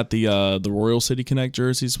reason they got the Royal City Connect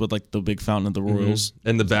jerseys with like the big fountain of the Royals.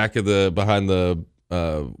 And the back of behind the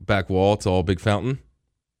back wall, it's all big fountain.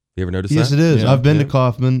 You ever notice that? Yes, it is. Yeah, I've been to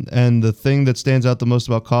Kauffman, and the thing that stands out the most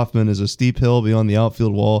about Kauffman is a steep hill beyond the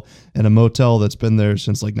outfield wall and a motel that's been there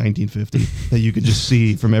since like 1950 that you could just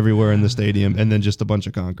see from everywhere in the stadium, and then just a bunch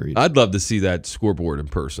of concrete. I'd love to see that scoreboard in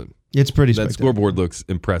person. It's pretty spectacular. That scoreboard looks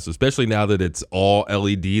impressive, especially now that it's all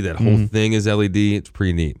LED. That whole thing is LED. It's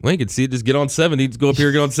pretty neat. Well, you can see it. Just get on 70. Just go up here,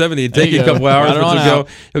 get on 70. It'd take you a couple hours.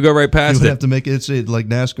 You'll go right past it. You have to make it like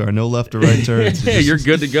NASCAR. No left or right turns. Yeah, you're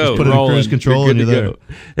good to go. Just put it in cruise control and you're there.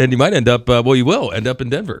 And you might end up, you will end up in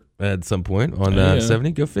Denver at some point on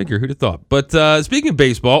 70. Go figure. Who'd have thought? But speaking of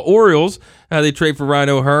baseball, Orioles, they trade for Ryan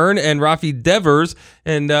O'Hearn and Rafi Devers,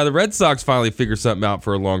 and the Red Sox finally figure something out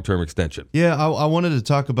for a long-term extension. Yeah, I wanted to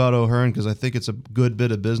talk about O'Hearn because I think it's a good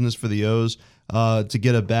bit of business for the O's to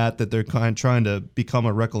get a bat that they're trying to become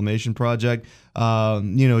a reclamation project.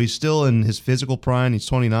 He's still in his physical prime. He's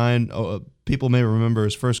 29. People may remember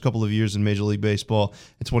his first couple of years in Major League Baseball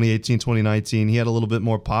in 2018, 2019. He had a little bit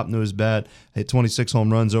more pop into his bat, hit 26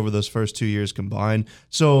 home runs over those first 2 years combined.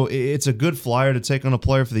 So it's a good flyer to take on a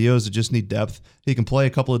player for the O's that just need depth. He can play a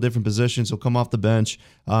couple of different positions. He'll come off the bench.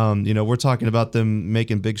 We're talking about them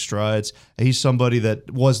making big strides. He's somebody that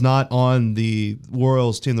was not on the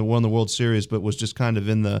Royals team that won the World Series, but was just kind of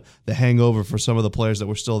in the hangover for some of the players that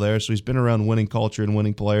were still there. So he's been around winning culture and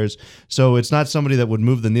winning players. So it's not somebody that would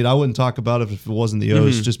move the needle. I wouldn't talk about it if it wasn't the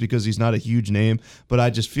O's just because he's not a huge name. But I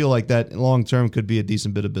just feel like that long-term could be a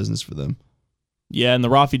decent bit of business for them. Yeah, and the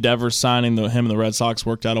Rafi Devers signing, him and the Red Sox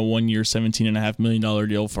worked out a 1-year, $17.5 million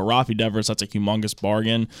deal. For Rafi Devers, that's a humongous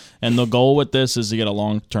bargain. And the goal with this is to get a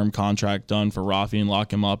long-term contract done for Rafi and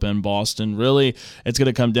lock him up in Boston. Really, it's going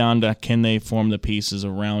to come down to can they form the pieces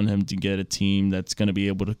around him to get a team that's going to be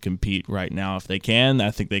able to compete right now. If they can,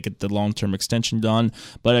 I think they get the long-term extension done.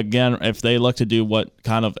 But again, if they look to do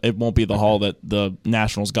it won't be the haul that the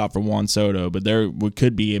Nationals got for Juan Soto, but there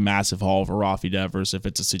could be a massive haul for Rafi Devers if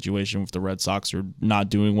it's a situation with the Red Sox are not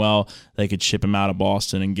doing well. They could ship him out of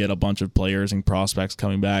Boston and get a bunch of players and prospects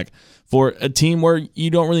coming back for a team where you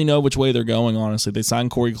don't really know which way they're going, honestly. They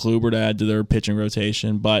signed Corey Kluber to add to their pitching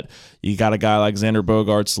rotation, but you got a guy like Xander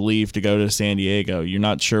Bogaerts leave to go to San Diego. You're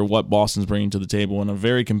not sure what Boston's bringing to the table in a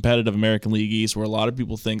very competitive American League East where a lot of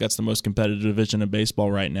people think that's the most competitive division of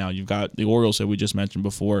baseball right now. You've got the Orioles that we just mentioned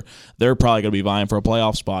before. They're probably going to be vying for a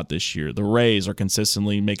playoff spot this year. The Rays are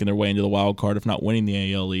consistently making their way into the wild card, if not winning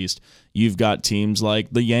the AL East. You've got teams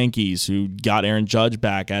like the Yankees who got Aaron Judge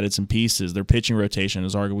back, added some pieces. Their pitching rotation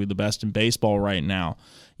is arguably the best in baseball right now.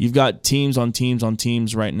 You've got teams on teams on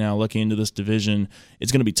teams right now looking into this division.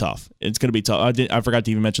 It's going to be tough. It's going to be tough. I forgot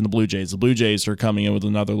to even mention the Blue Jays. The Blue Jays are coming in with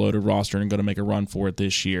another loaded roster and going to make a run for it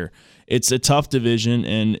this year. It's a tough division,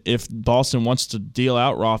 and if Boston wants to deal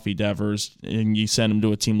out Rafi Devers and you send him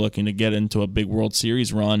to a team looking to get into a big World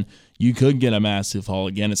Series run, you could get a massive haul.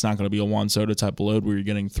 Again, it's not going to be a Juan Soto type of load where you're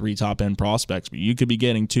getting 3 top-end prospects, but you could be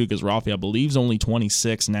getting 2 because Rafi, I believe, is only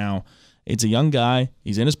 26 now. It's a young guy.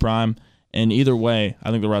 He's in his prime. And either way, I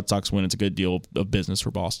think the Red Sox win. It's a good deal of business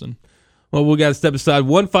for Boston. Well, we got to step aside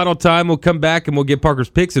one final time. We'll come back and we'll get Parker's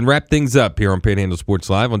picks and wrap things up here on Panhandle Sports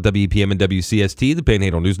Live on WEPM and WCST, the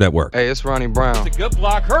Panhandle News Network. Hey, it's Ronnie Brown. It's a good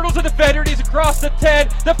block. Hurdles the defender. He's across the 10,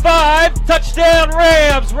 the 5. Touchdown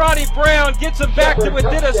Rams. Ronnie Brown gets him back to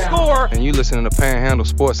within a score. And you listening to Panhandle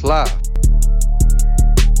Sports Live.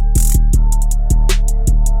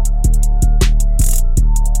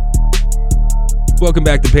 Welcome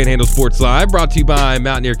back to Panhandle Sports Live, brought to you by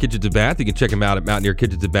Mountaineer Kitchens and Bath. You can check them out at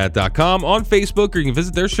mountaineerkitchensandbath.com, on Facebook, or you can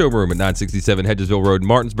visit their showroom at 967 Hedgesville Road in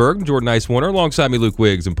Martinsburg. Jordan Nicewarner, alongside me, Luke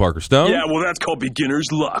Wiggs and Parker Stone. Yeah, well, that's called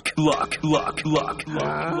beginner's luck.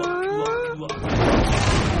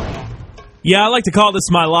 Yeah, I like to call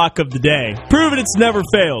this my lock of the day. Proven it's never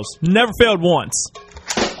fails. Never failed once.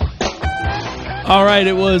 All right,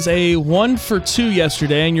 it was a 1 for 2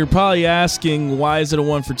 yesterday, and you're probably asking, why is it a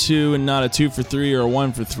 1 for 2 and not a 2 for 3 or a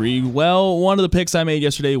 1 for 3? Well, one of the picks I made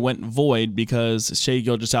yesterday went void because Shea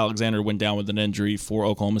Gilgeous-Alexander went down with an injury for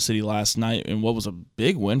Oklahoma City last night, and what was a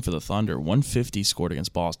big win for the Thunder. 150 scored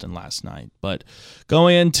against Boston last night. But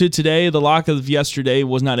going into today, the lock of yesterday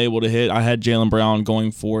was not able to hit. I had Jaylen Brown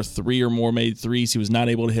going for 3 or more made threes. He was not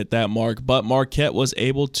able to hit that mark, but Marquette was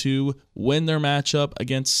able to win their matchup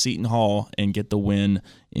against Seton Hall and get the win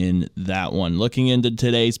in that one. Looking into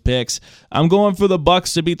today's picks, I'm going for the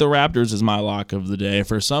Bucks to beat the Raptors as my lock of the day.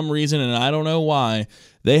 For some reason, and I don't know why,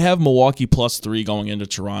 they have Milwaukee +3 going into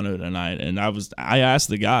Toronto tonight. And I asked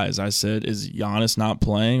the guys, I said, is Giannis not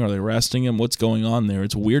playing? Are they resting him? What's going on there?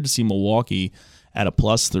 It's weird to see Milwaukee at a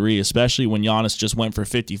 +3, especially when Giannis just went for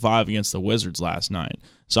 55 against the Wizards last night.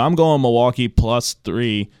 So I'm going Milwaukee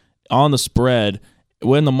 +3 on the spread,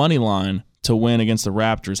 win the money line to win against the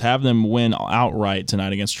Raptors. Have them win outright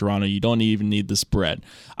tonight against Toronto. You don't even need the spread.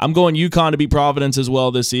 I'm going UConn to beat Providence as well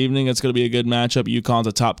this evening. It's going to be a good matchup. UConn's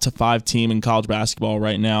a top 5 team in college basketball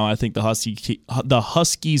right now. I think the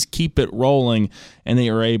Huskies keep it rolling, and they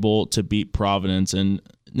are able to beat Providence. And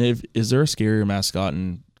is there a scarier mascot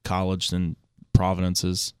in college than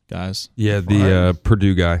Providence's, guys? Yeah, the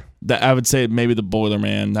Purdue guy. I would say maybe the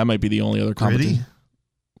Boilerman. That might be the only other competition. Gritty?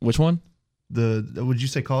 Which one? Would you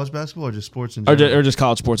say college basketball or just sports in general? Or just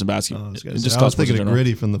college sports and basketball? I was thinking of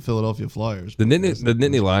Gritty from the Philadelphia Flyers. The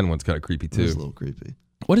Nittany Lion one's kind of creepy too. It's a little creepy.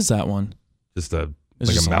 What is that one? Just a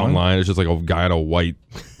mountain lion. It's just like a guy in a white,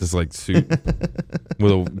 just like suit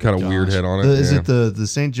with a kind of weird head on it. Is it the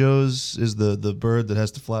St. Joe's? Is the bird that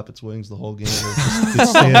has to flap its wings the whole game? It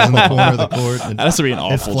stands in the corner of the court. And that has to be an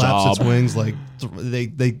awful job. It flaps its wings like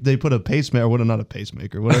they put a pacemaker. What? Not a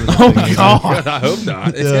pacemaker. Whatever. God, I hope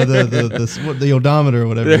not. The odometer or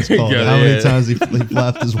whatever it's called. How many times he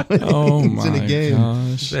flapped his wings in a game?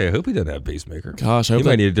 Gosh. Hey, I hope he doesn't have a pacemaker. Gosh, I hope he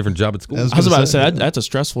might need a different job at school. I was about to say that's a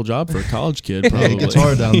stressful job for a college kid. Probably. It gets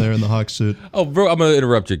hard down there in the Hawk suit. Oh, bro, I'm going to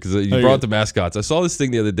interrupt you because you brought up the mascots. I saw this thing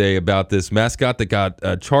the other day about this mascot that got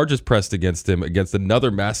charges pressed against him against another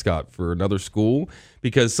mascot for another school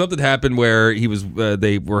because something happened where he was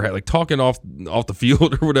they were like talking off the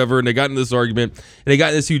field or whatever, and they got in this argument and they got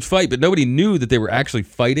in this huge fight, but nobody knew that they were actually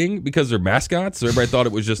fighting because they're mascots. So everybody thought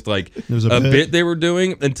it was just like a bit they were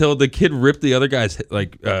doing until the kid ripped the other guy's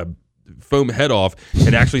foam head off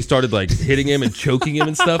and actually started like hitting him and choking him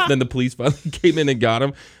and stuff. Then the police finally came in and got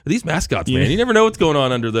him. These mascots, man, you never know what's going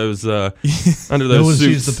on under those No one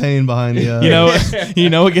sees the pain behind the you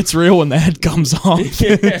know it gets real when the head comes off.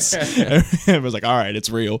 It was like, all right, it's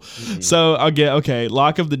real. So I'll get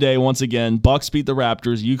lock of the day once again. Bucks beat the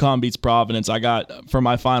Raptors. UConn beats Providence. I got for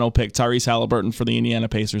my final pick Tyrese Halliburton for the Indiana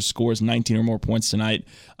Pacers scores 19 or more points tonight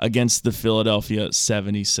against the Philadelphia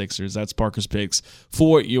 76ers. That's Parker's picks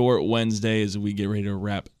for your Wednesday as we get ready to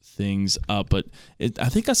wrap things up. But I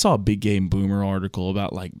think I saw a Big Game Boomer article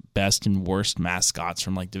about like best and worst mascots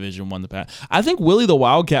from like Division I the past. I think Willie the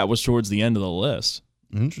Wildcat was towards the end of the list.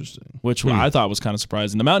 Interesting. Which I thought was kind of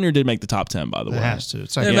surprising. The Mountaineer did make the top 10, by the way. It has to.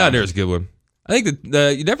 It's like, Mountaineer's a good one. I think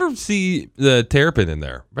that you never see the Terrapin in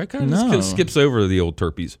there, right? Kind of just skips over the old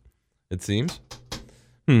Terpies, it seems.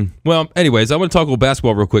 Well, anyways, I want to talk a little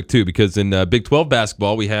basketball real quick, too, because in Big 12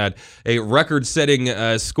 basketball, we had a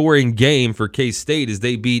record-setting scoring game for K-State as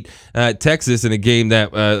they beat Texas in a game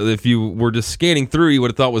that, if you were just scanning through, you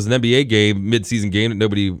would have thought was an NBA game, mid-season game that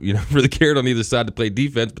nobody really cared on either side to play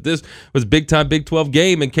defense. But this was a big-time Big 12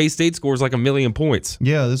 game, and K-State scores like 1 million points.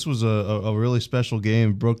 Yeah, this was a really special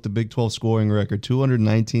game. Broke the Big 12 scoring record,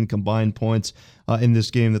 219 combined points. In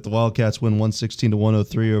this game that the Wildcats win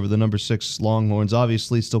 116-103 over the number 6 Longhorns.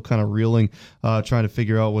 Obviously still kind of reeling, trying to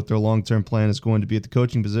figure out what their long-term plan is going to be at the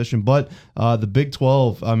coaching position. But the Big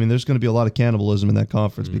 12, I mean, there's going to be a lot of cannibalism in that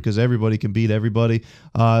conference because everybody can beat everybody.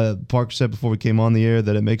 Parker said before we came on the air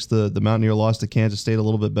that it makes the Mountaineer loss to Kansas State a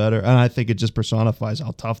little bit better. And I think it just personifies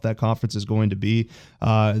how tough that conference is going to be.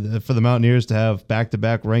 For the Mountaineers to have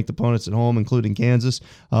back-to-back ranked opponents at home, including Kansas,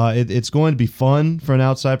 it's going to be fun for an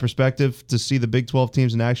outside perspective to see the Big 12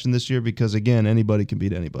 teams in action this year because, again, anybody can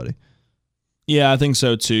beat anybody. Yeah, I think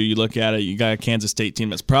so, too. You look at it, you got a Kansas State team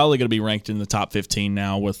that's probably going to be ranked in the top 15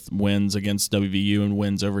 now with wins against WVU and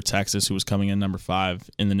wins over Texas, who was coming in number 5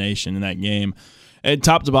 in the nation in that game. And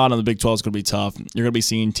top to bottom, the Big 12 is going to be tough. You're going to be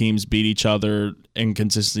seeing teams beat each other and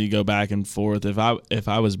consistently go back and forth. If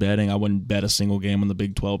I was betting, I wouldn't bet a single game on the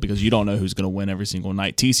Big 12 because you don't know who's going to win every single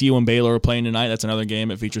night. TCU and Baylor are playing tonight. That's another game.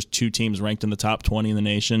 It features 2 teams ranked in the top 20 in the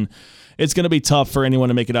nation. It's going to be tough for anyone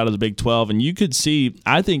to make it out of the Big 12. And you could see,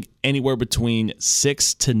 I think, anywhere between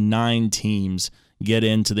 6 to 9 teams get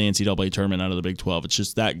into the NCAA tournament out of the Big 12. It's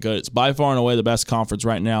just that good. It's by far and away the best conference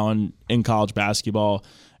right now in college basketball.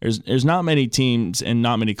 There's not many teams and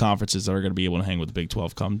not many conferences that are going to be able to hang with the Big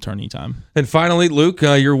 12 come tourney time. And finally, Luke,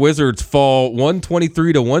 your Wizards fall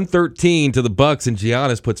 123-113 to the Bucks, and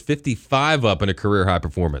Giannis puts 55 up in a career-high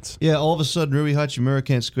performance. Yeah, all of a sudden, Rui Hachimura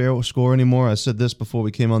can't score anymore. I said this before we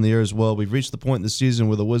came on the air as well. We've reached the point in the season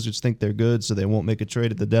where the Wizards think they're good, so they won't make a trade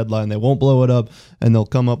at the deadline. They won't blow it up, and they'll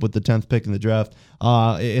come up with the 10th pick in the draft.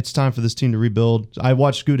 It's time for this team to rebuild. I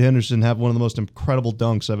watched Scoot Henderson have one of the most incredible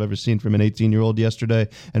dunks I've ever seen from an 18-year-old yesterday,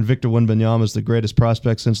 and Victor Wembanyama is the greatest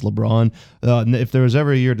prospect since LeBron. If there was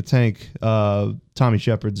ever a year to tank, Tommy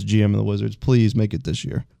Shepard's GM of the Wizards. Please make it this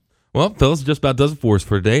year. Well, fellas, just about does it for us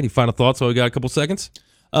for today. Any final thoughts while we got a couple seconds?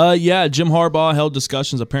 Yeah, Jim Harbaugh held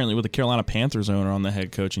discussions apparently with the Carolina Panthers owner on the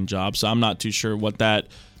head coaching job, so I'm not too sure what that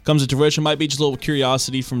comes into fruition. Might be just a little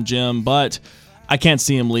curiosity from Jim, but I can't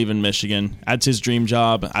see him leaving Michigan. That's his dream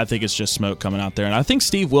job. I think it's just smoke coming out there, and I think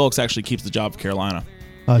Steve Wilkes actually keeps the job for Carolina.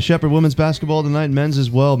 Shepherd women's basketball tonight, men's as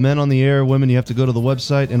well. Men on the air, women, you have to go to the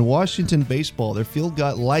website. And Washington baseball, their field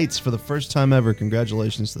got lights for the first time ever.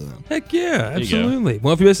 Congratulations to them. Heck yeah, absolutely.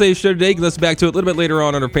 Well, if you missed today's show today, you can listen back to it a little bit later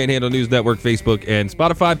on our Panhandle News Network Facebook and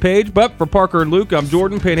Spotify page. But for Parker and Luke, I'm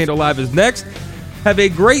Jordan. Panhandle Live is next. Have a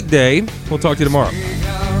great day. We'll talk to you tomorrow.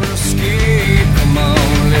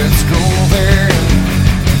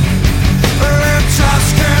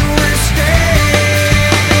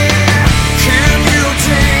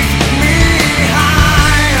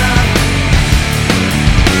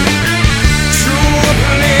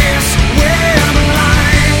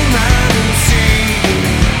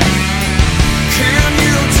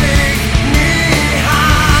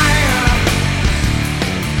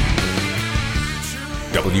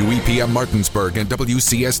 WEPM Martinsburg and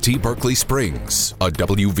WCST Berkeley Springs, a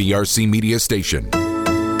WVRC media station.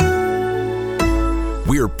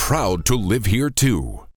 We're proud to live here too.